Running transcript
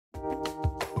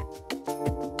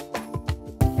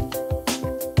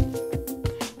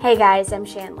Hey guys, I'm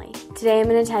Shanley. Today I'm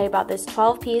going to tell you about this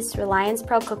 12-piece Reliance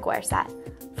Pro cookware set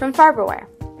from Farberware.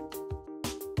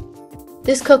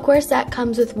 This cookware set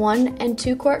comes with 1 and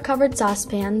 2 quart covered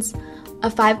saucepans, a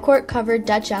 5 quart covered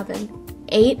Dutch oven,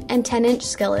 8 and 10-inch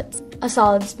skillets, a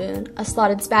solid spoon, a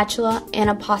slotted spatula, and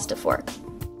a pasta fork.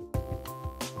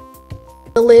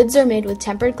 The lids are made with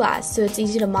tempered glass, so it's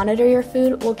easy to monitor your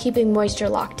food while keeping moisture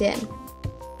locked in.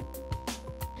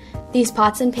 These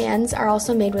pots and pans are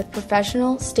also made with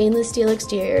professional stainless steel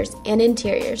exteriors and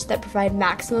interiors that provide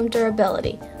maximum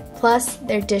durability, plus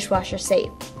they're dishwasher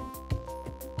safe.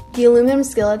 The aluminum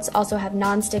skillets also have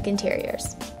non-stick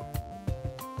interiors.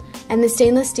 And the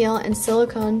stainless steel and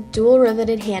silicone dual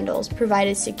riveted handles provide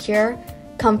a secure,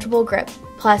 comfortable grip,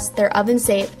 plus they're oven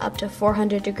safe up to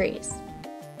 400 degrees.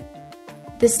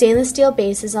 The stainless steel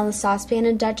base is on the saucepan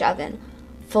and Dutch oven,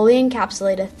 fully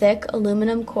encapsulate a thick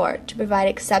aluminum core to provide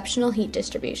exceptional heat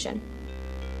distribution.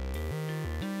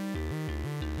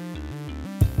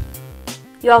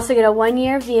 You also get a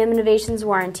 1-year VM Innovations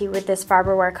warranty with this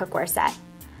Farberware cookware set.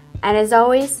 And as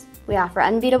always, we offer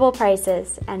unbeatable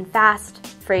prices and fast,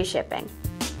 free shipping.